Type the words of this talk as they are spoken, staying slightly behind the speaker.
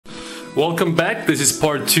Welcome back, this is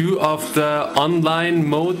part 2 of the online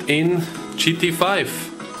mode in GT5.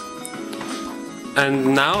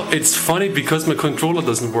 And now it's funny because my controller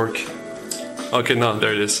doesn't work. Okay, now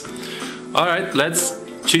there it is. Alright, let's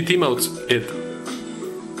GT mode it.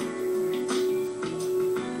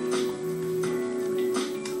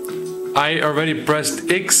 I already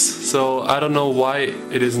pressed X, so I don't know why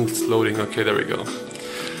it isn't loading. Okay, there we go.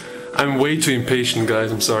 I'm way too impatient,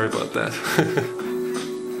 guys, I'm sorry about that.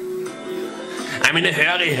 I'm in a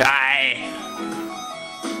hurry. Aye.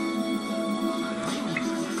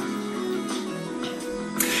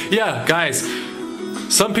 Yeah, guys,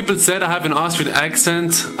 some people said I have an Austrian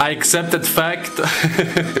accent. I accept that fact.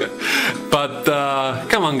 But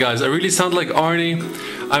come on, guys, I really sound like Arnie.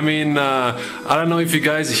 I mean, I don't know if you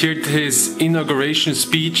guys heard his inauguration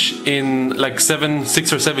speech in like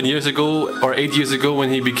 6 or 7 years ago or 8 years ago when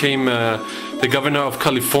he became the governor of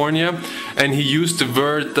California, and he used the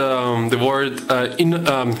word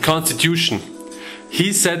constitution.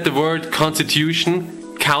 He said the word constitution.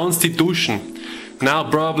 Now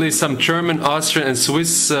probably some German, Austrian and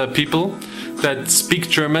Swiss people that speak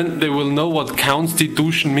German, they will know what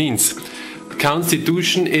constitution means.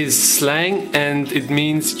 Constitution is slang and it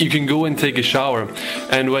means you can go and take a shower.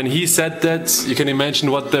 And when he said that, you can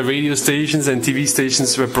imagine what the radio stations and TV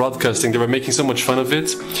stations were broadcasting. They were making so much fun of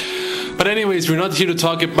it. But anyways, we're not here to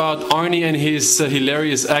talk about Arnie and his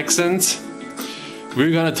hilarious accent.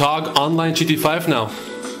 We're gonna talk online GT5 now.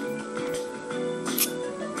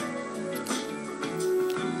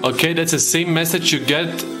 Okay, that's the same message you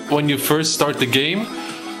get when you first start the game.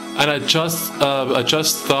 And I just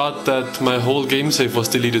thought that my whole game save was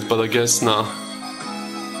deleted, but I guess nah.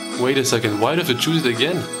 Wait a second, why do I have to choose it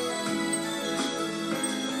again?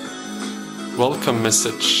 Welcome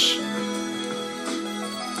message.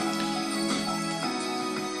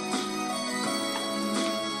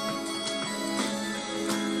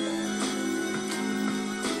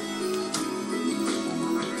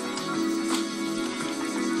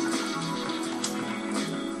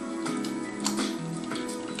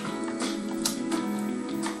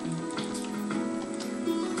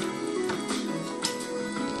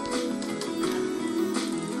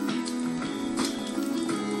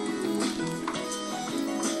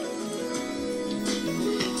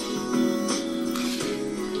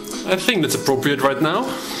 I think that's appropriate right now.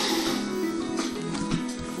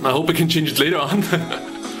 I hope I can change it later on.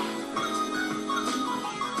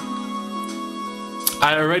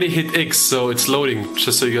 I already hit X, so it's loading,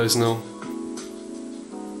 just so you guys know.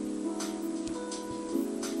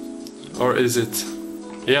 Or is it?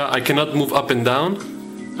 Yeah, I cannot move up and down.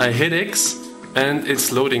 I hit X and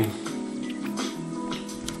it's loading.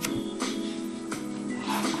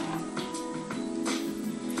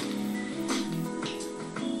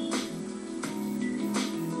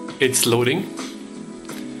 It's loading.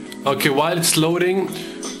 Okay, while it's loading,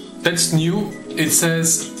 that's new. It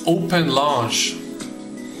says open launch.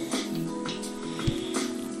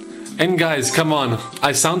 And guys, come on,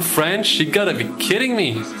 I sound French? You gotta be kidding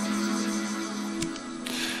me.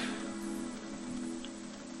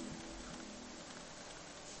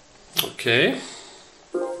 Okay.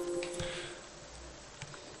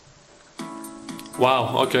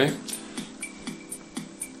 Wow, okay.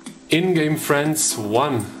 In-game friends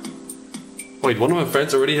 1. Wait, one of my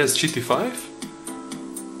friends already has GT5?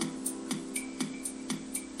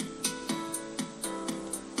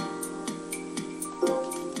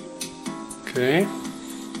 Okay.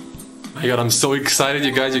 My god, I'm so excited,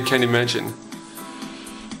 you guys, you can't imagine.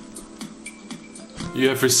 You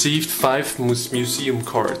have received 5 museum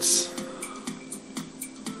cards.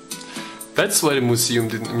 That's why the museum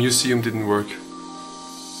didn't work.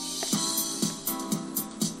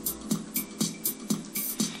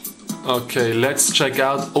 Okay, let's check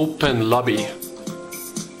out Open Lobby.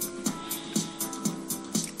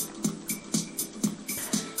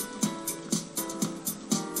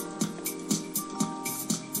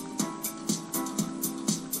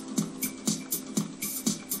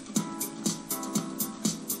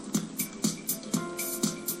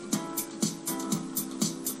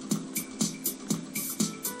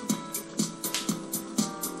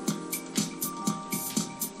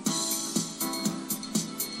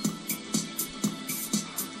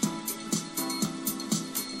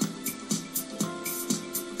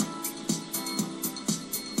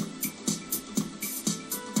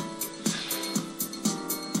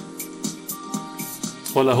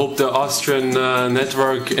 Well, I hope the Austrian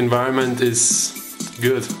network environment is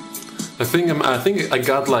good. I think I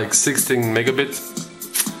got like 16 megabit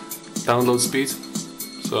download speed,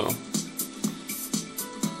 so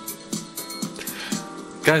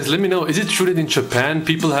Guys, let me know, is it true that in Japan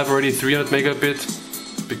people have already 300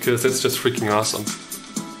 megabit? Because that's just freaking awesome.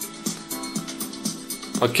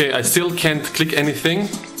 Okay, I still can't click anything.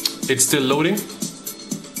 It's still loading.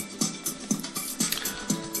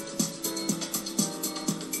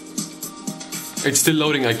 It's still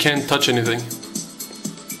loading, I can't touch anything.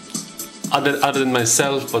 Other than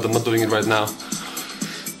myself, but I'm not doing it right now.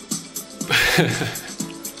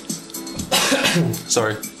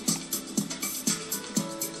 Sorry.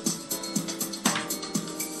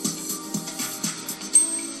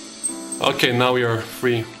 Okay, now we are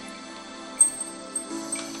free.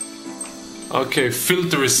 Okay,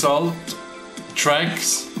 filter result.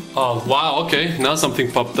 Tracks. Oh, wow, okay, now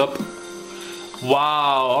something popped up.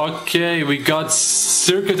 Wow, okay, we got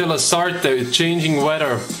Circuit de la Sarte, changing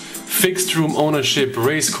weather, fixed room ownership,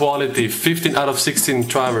 race quality, 15 out of 16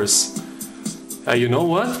 drivers. You know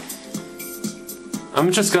what?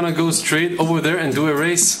 I'm just gonna go straight over there and do a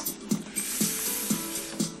race.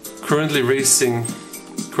 Currently racing.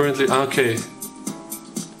 Currently, okay.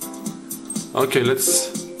 Okay, let's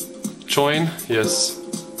join. Yes.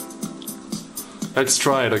 Let's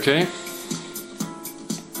try it, okay?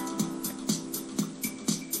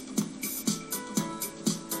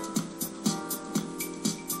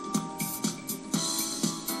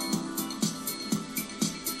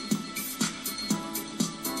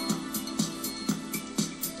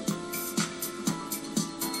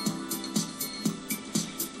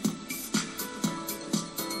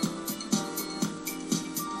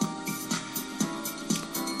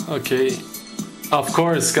 Okay, of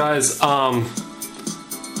course, guys. I'm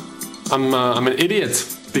an idiot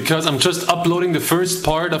because I'm just uploading the first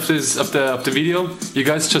part of the video. You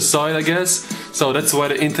guys just saw it, I guess. So that's why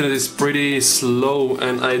the internet is pretty slow,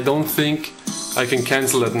 and I don't think I can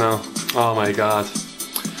cancel it now. Oh my god.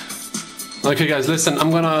 Okay, guys, listen.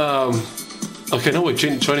 I'm gonna. Okay, no, we're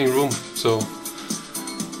joining room, so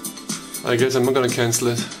I guess I'm not gonna cancel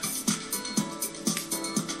it.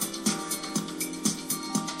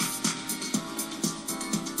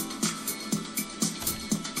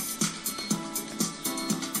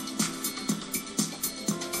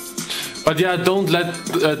 But yeah,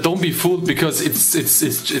 don't be fooled because it's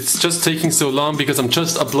just taking so long because I'm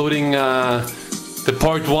just uploading the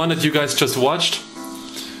part 1 that you guys just watched.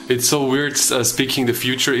 It's so weird speaking the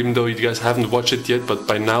future, even though you guys haven't watched it yet, but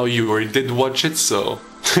by now you already did watch it, so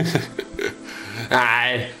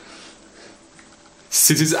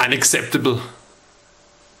this is unacceptable.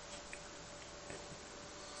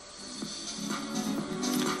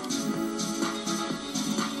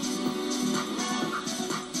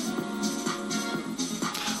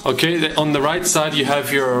 Okay, on the right side you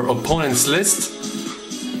have your opponent's list.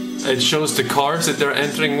 It shows the cars that they're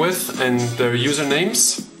entering with and their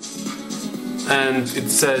usernames. And it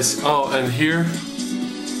says, oh, and here,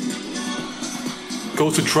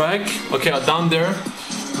 go to track. Okay, down there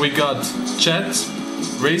we got chat,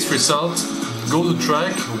 race result, go to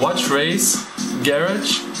track, watch race,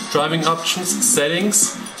 garage, driving options,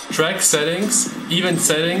 settings, track settings, event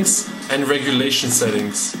settings, and regulation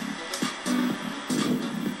settings.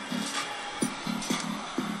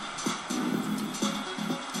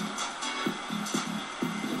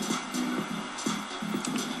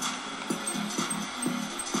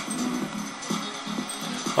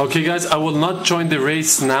 Okay guys, I will not join the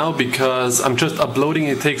race now because I'm just uploading,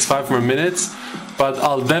 it takes 5 more minutes, but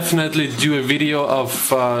I'll definitely do a video of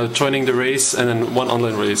joining the race and then one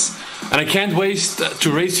online race. And I can't wait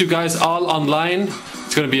to race you guys all online.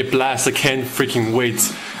 It's gonna be a blast, I can't freaking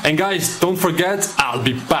wait. And guys, don't forget, I'll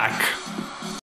be back.